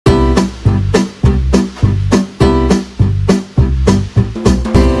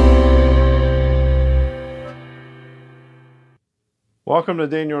Welcome to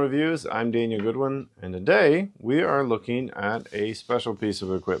Daniel Reviews. I'm Daniel Goodwin, and today we are looking at a special piece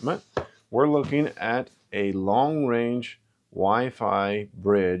of equipment. We're looking at a long-range Wi-Fi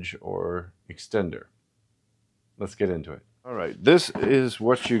bridge or extender. Let's get into it. All right, this is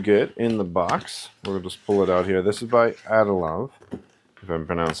what you get in the box. We'll just pull it out here. This is by Adalov, if I'm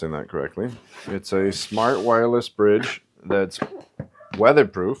pronouncing that correctly. It's a smart wireless bridge that's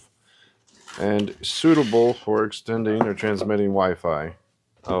weatherproof and suitable for extending or transmitting Wi-Fi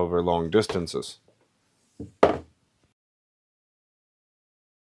over long distances.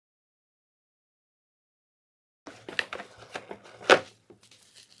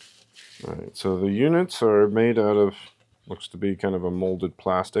 Alright, so the units are made out of, looks to be kind of a molded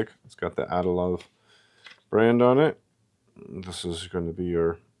plastic. It's got the Adalov brand on it. This is going to be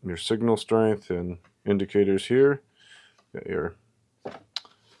your signal strength and indicators here. Got your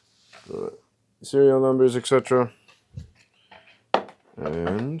serial numbers, etc.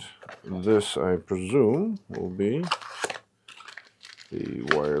 And this, I presume, will be the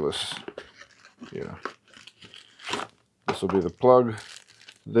wireless. Yeah. This will be the plug.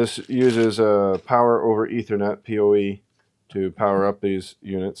 This uses power over Ethernet, PoE, to power up these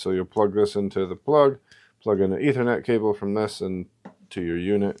units. So you'll plug this into the plug in the Ethernet cable from this and to your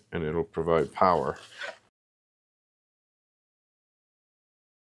unit, and it'll provide power.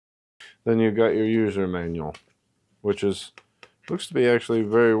 Then you've got your user manual, which looks to be actually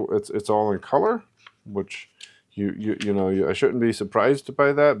it's all in color, which I shouldn't be surprised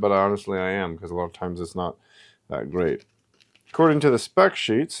by that, but honestly I am, because a lot of times it's not that great. According to the spec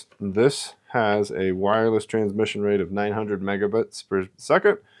sheets, this has a wireless transmission rate of 900 megabits per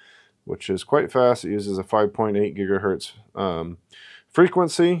second, which is quite fast. It uses a 5.8 gigahertz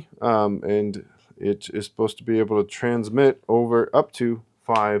frequency, and it is supposed to be able to transmit over up to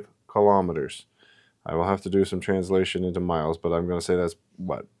 5 kilometers. I will have to do some translation into miles, but I'm going to say that's,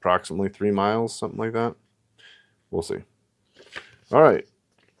 what, approximately 3 miles, something like that? We'll see. All right.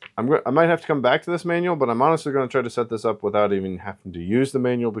 I might have to come back to this manual, but I'm honestly going to try to set this up without even having to use the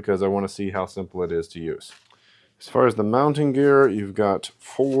manual because I want to see how simple it is to use. As far as the mounting gear, you've got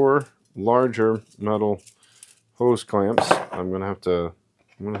 4 larger metal hose clamps. I'm going to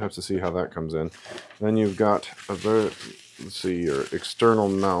have to see how that comes in. Then you've got let's see, your external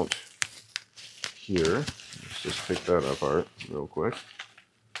mount here. Let's just take that apart real quick.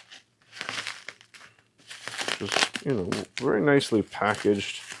 Just, very nicely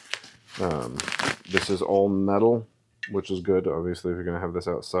packaged. This is all metal, which is good. Obviously, if you're going to have this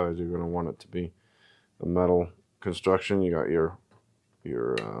outside, you're going to want it to be a metal construction. You got your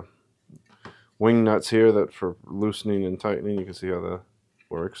wing nuts here that for loosening and tightening. You can see how that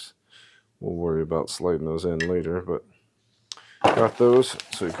works. We'll worry about sliding those in later, but got those.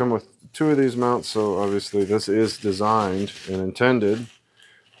 So you come with 2 of these mounts. So obviously this is designed and intended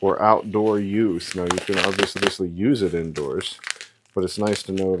for outdoor use. Now you can obviously use it indoors, but it's nice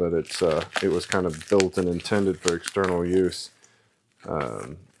to know that it was kind of built and intended for external use.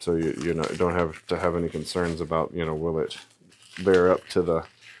 So you don't have to have any concerns about, will it bear up to the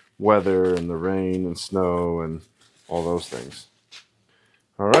weather and the rain and snow and all those things.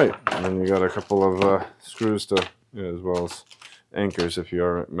 All right, and then you got a couple of screws to, as well as anchors if you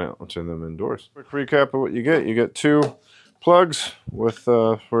are mounting them indoors. Quick recap of what you get. You get 2 plugs with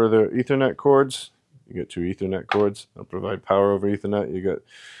for the Ethernet cords. You get 2 Ethernet cords that provide power over Ethernet. You get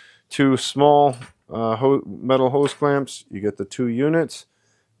 2 small metal hose clamps. You get the 2 units.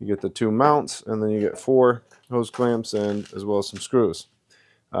 You get the 2 mounts, and then you get 4 hose clamps and as well as some screws.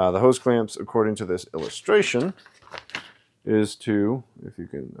 The hose clamps, according to this illustration, is to, if you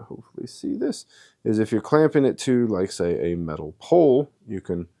can hopefully see this, is if you're clamping it to, like, say, a metal pole, you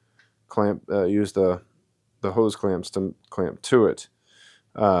can use the hose clamps to clamp to it.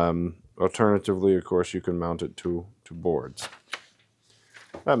 Alternatively, of course, you can mount it to boards.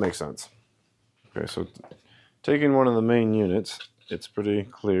 That makes sense. Okay, so taking one of the main units, it's pretty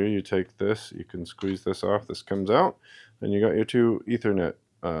clear. You take this, you can squeeze this off, this comes out, and you got your 2 Ethernet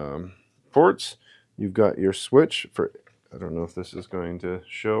ports. You've got your switch for, I don't know if this is going to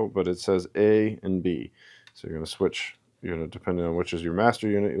show, but it says A and B. So you're going to switch, depending on which is your master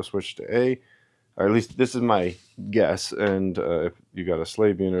unit, you'll switch to A. Or at least this is my guess, and if you got a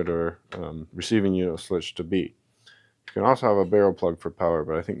slave unit or receiving unit, switch to B. You can also have a barrel plug for power,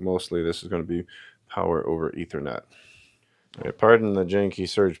 but I think mostly this is going to be power over Ethernet. Right, pardon the janky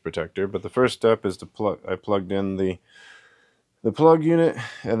surge protector, but the first step is to plug. I plugged in the plug unit,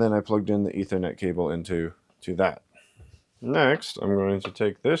 and then I plugged in the Ethernet cable into that. Next, I'm going to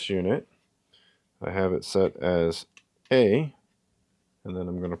take this unit. I have it set as A, and then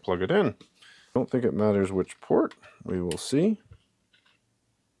I'm going to plug it in. I don't think it matters which port. We will see.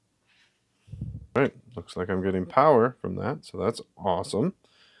 All right, looks like I'm getting power from that, so that's awesome.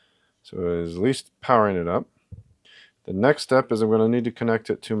 So it is at least powering it up. The next step is I'm going to need to connect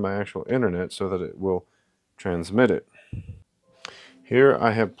it to my actual internet so that it will transmit it. Here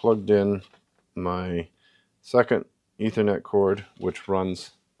I have plugged in my second Ethernet cord, which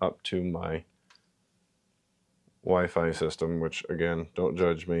runs up to my Wi-Fi system, which again, don't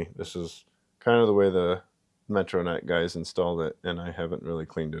judge me. This is kind of the way the Metronet guys installed it, and I haven't really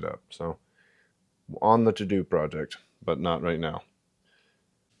cleaned it up. So on the to-do project, but not right now.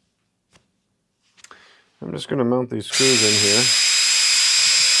 I'm just going to mount these screws in here.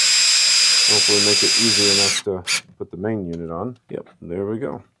 Hopefully make it easy enough to put the main unit on. Yep, there we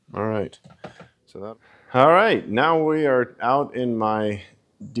go. All right. All right, now we are out in my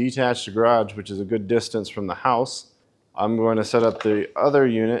detached garage, which is a good distance from the house. I'm going to set up the other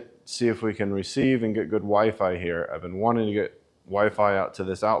unit, see if we can receive and get good Wi-Fi here. I've been wanting to get Wi-Fi out to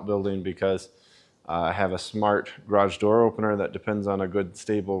this outbuilding because I have a smart garage door opener that depends on a good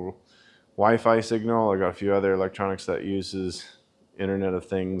stable Wi-Fi signal. I got a few other electronics that uses Internet of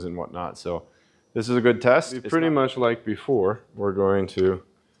Things and whatnot. So this is a good test. It's pretty much like before. We're going to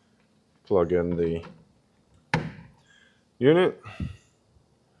plug in the unit.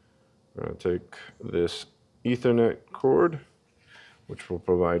 We're going to take this Ethernet cord, which will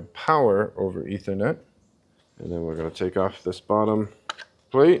provide power over Ethernet. And then we're going to take off this bottom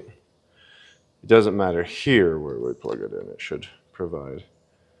plate. It doesn't matter here where we plug it in. It should provide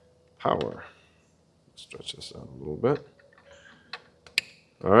power. Stretch this out a little bit.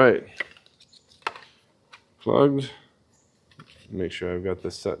 All right. Plugged. Make sure I've got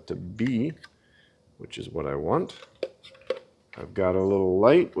this set to B, which is what I want. I've got a little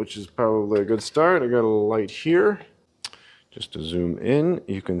light, which is probably a good start. I got a little light here. Just to zoom in,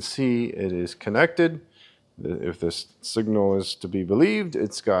 you can see it is connected. If this signal is to be believed,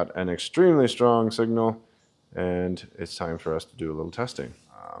 it's got an extremely strong signal, and it's time for us to do a little testing.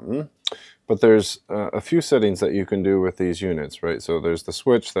 But there's a few settings that you can do with these units, right? So there's the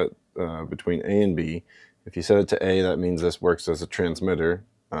switch that between A and B. If you set it to A, that means this works as a transmitter,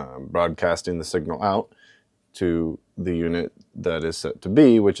 broadcasting the signal out to the unit that is set to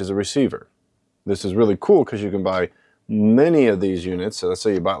B, which is a receiver. This is really cool because you can buy many of these units. So let's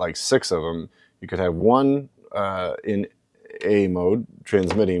say you bought like 6 of them. You could have one in A mode,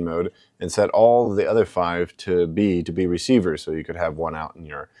 transmitting mode, and set all the other 5 to be receivers. So you could have one out in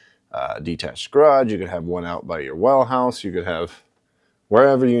your detached garage, you could have one out by your well house, you could have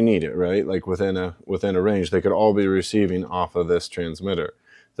wherever you need it, right? Like within a range, they could all be receiving off of this transmitter.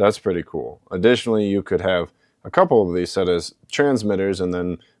 That's pretty cool. Additionally, you could have a couple of these set as transmitters and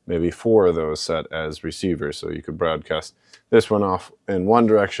then maybe 4 of those set as receivers. So you could broadcast this one off in one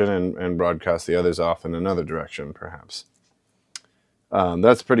direction and broadcast the others off in another direction, perhaps.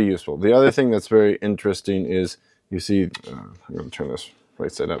 That's pretty useful. The other thing that's very interesting is you see, I'm going to turn this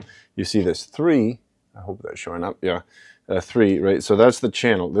right side up. You see this 3, I hope that's showing up, yeah, 3, right? So that's the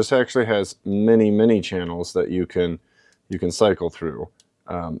channel. This actually has many channels that you can cycle through.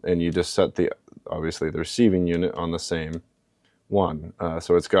 And you just set obviously the receiving unit on the same one.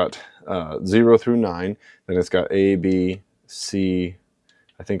 So it's got 0 through 9, then it's got A, B, C,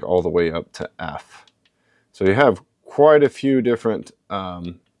 I think all the way up to F. So you have quite a few different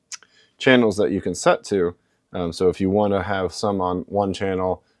channels that you can set to. So if you want to have some on one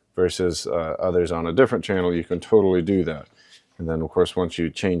channel versus others on a different channel, you can totally do that. And then of course once you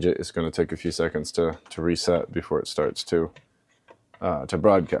change it, it's going to take a few seconds to reset before it starts to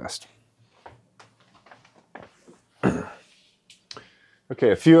broadcast.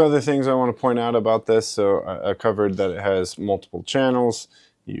 Okay, a few other things I want to point out about this. So I covered that it has multiple channels.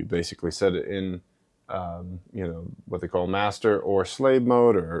 You basically set it in, you know, what they call master or slave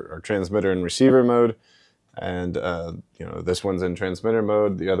mode, or transmitter and receiver mode. And you know, this one's in transmitter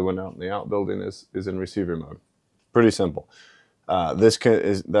mode. The other one out in the outbuilding is in receiver mode. Pretty simple.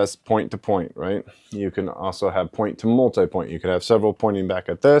 That's point to point, right? You can also have point to multi-point. You could have several pointing back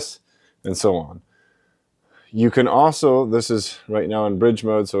at this, and so on. You can also, this is right now in bridge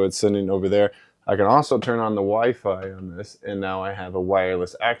mode, so it's sitting over there. I can also turn on the Wi-Fi on this, and now I have a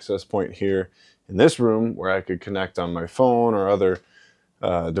wireless access point here in this room where I could connect on my phone or other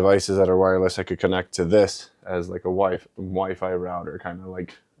devices that are wireless. I could connect to this as like a Wi-Fi router, kind of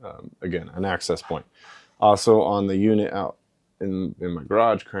like, again, an access point. Also on the unit out in my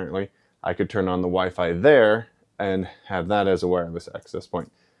garage currently, I could turn on the Wi-Fi there and have that as a wireless access point.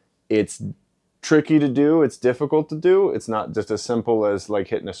 It's tricky to do, it's difficult to do. It's not just as simple as like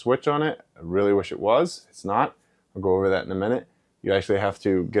hitting a switch on it. I really wish it was. It's not. I'll go over that in a minute. You actually have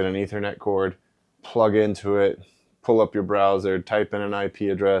to get an Ethernet cord, plug into it, pull up your browser, type in an IP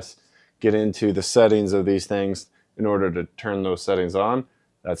address, get into the settings of these things in order to turn those settings on.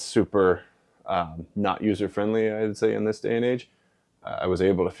 That's super not user-friendly, I would say, in this day and age. I was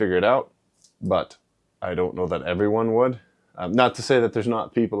able to figure it out, but I don't know that everyone would. Not to say that there's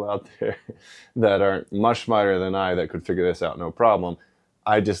not people out there that aren't much smarter than I that could figure this out no problem.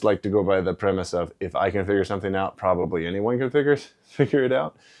 I just like to go by the premise of if I can figure something out, probably anyone can figure it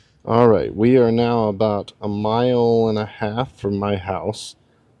out. All right, we are now about 1.5 miles from my house.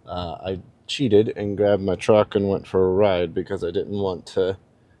 I cheated and grabbed my truck and went for a ride because I didn't want to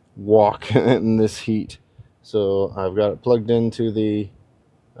walk in this heat. So I've got it plugged into the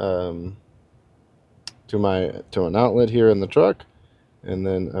to an outlet here in the truck, and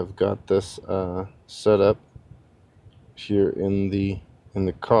then I've got this set up here in the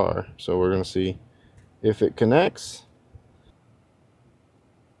car. So we're going to see if it connects.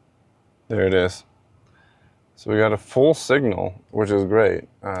 There it is. So we got a full signal, which is great.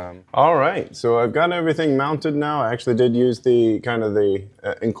 All right, so I've got everything mounted now. I actually did use the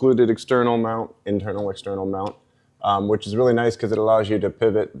included external mount, internal external mount, which is really nice because it allows you to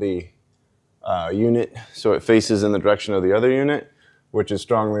pivot the unit so it faces in the direction of the other unit, which is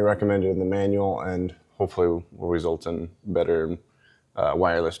strongly recommended in the manual and hopefully will result in better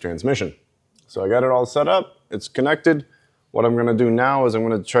wireless transmission. So I got it all set up. It's connected. What I'm going to do now is I'm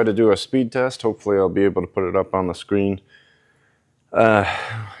going to try to do a speed test. Hopefully I'll be able to put it up on the screen.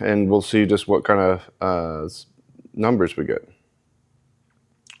 And we'll see just what kind of numbers we get.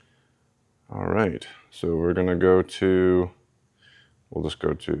 All right, so we're going to go to, we'll just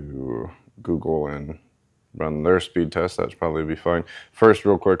go to Google and run their speed test. That's probably be fine. First,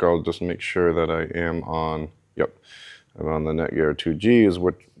 real quick, I'll just make sure that I am on, yep, I'm on the Netgear 2G is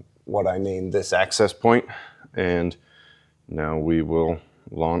what I named this access point. And now we will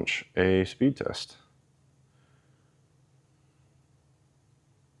launch a speed test.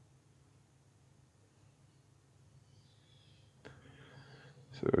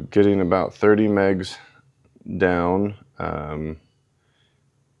 So getting about 30 megs down, and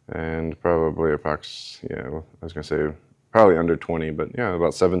probably I was gonna say probably under 20, but yeah,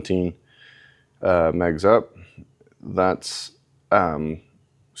 about 17 megs up. That's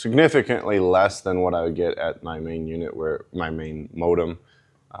significantly less than what I would get at my main unit, where my main modem.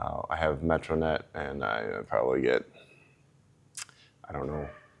 I have Metronet, and I probably get, I don't know,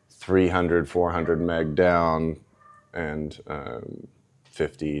 300, 400 meg down, and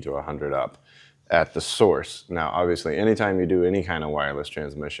 50 to 100 up at the source. Now, obviously, anytime you do any kind of wireless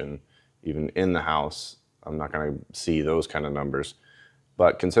transmission, even in the house, I'm not going to see those kind of numbers.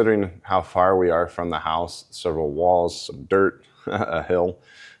 But considering how far we are from the house, several walls, some dirt, a hill,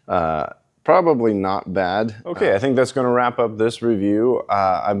 probably not bad. Okay, I think that's going to wrap up this review.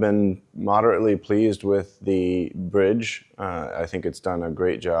 I've been moderately pleased with the bridge. I think it's done a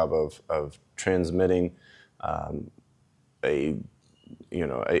great job of transmitting a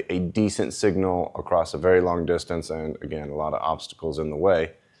decent signal across a very long distance, and again, a lot of obstacles in the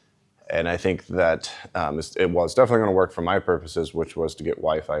way. And I think that it was definitely going to work for my purposes, which was to get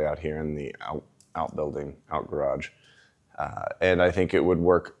Wi-Fi out here in the outbuilding, out garage. And I think it would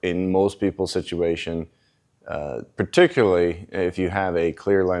work in most people's situation, particularly if you have a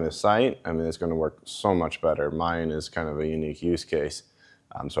clear line of sight. I mean, it's going to work so much better. Mine is kind of a unique use case.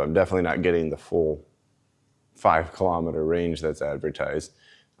 So I'm definitely not getting the full 5-kilometer range that's advertised,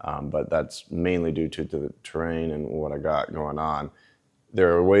 but that's mainly due to the terrain and what I got going on.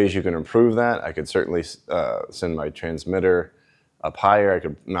 There are ways you can improve that. I could certainly send my transmitter up higher. I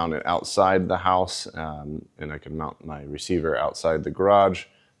could mount it outside the house, and I could mount my receiver outside the garage.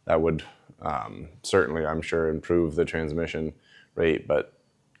 That would certainly, I'm sure, improve the transmission rate, but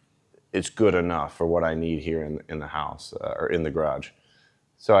it's good enough for what I need here in the house or in the garage.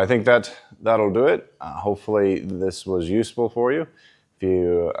 So I think that'll do it. Hopefully this was useful for you. If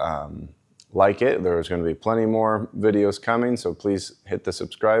you like it, there's going to be plenty more videos coming, so please hit the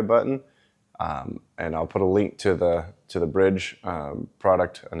subscribe button. And I'll put a link to the bridge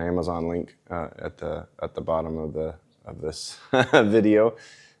product, an Amazon link at the bottom of this video.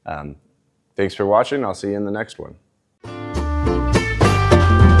 Thanks for watching. I'll see you in the next one.